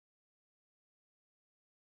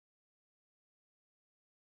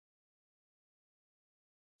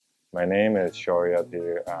My name is Shaurya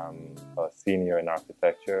Dhir. I'm a senior in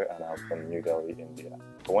architecture and I'm from New Delhi, India.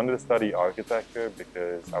 I wanted to study architecture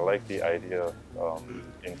because I like the idea of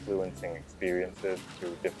influencing experiences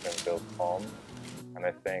through different built forms. And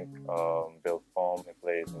I think built form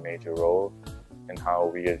plays a major role in how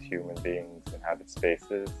we as human beings inhabit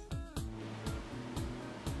spaces.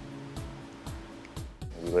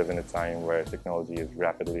 We live in a time where technology is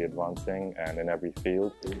rapidly advancing and in every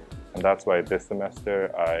field. And that's why this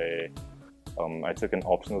semester I took an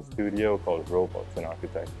optional studio called Robots in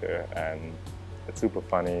Architecture, and it's super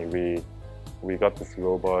funny. We got this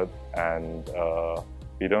robot and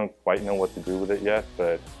we don't quite know what to do with it yet,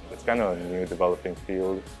 but it's kind of a new developing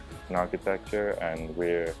field in architecture and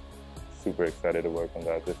we're super excited to work on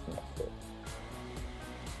that this semester.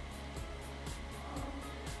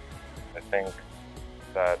 I think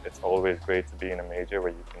that it's always great to be in a major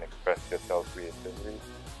where you can express yourself creatively.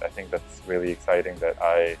 I think that's really exciting that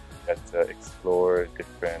I get to explore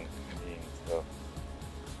different means of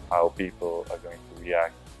how people are going to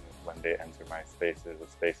react when they enter my spaces or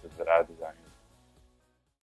spaces that I design.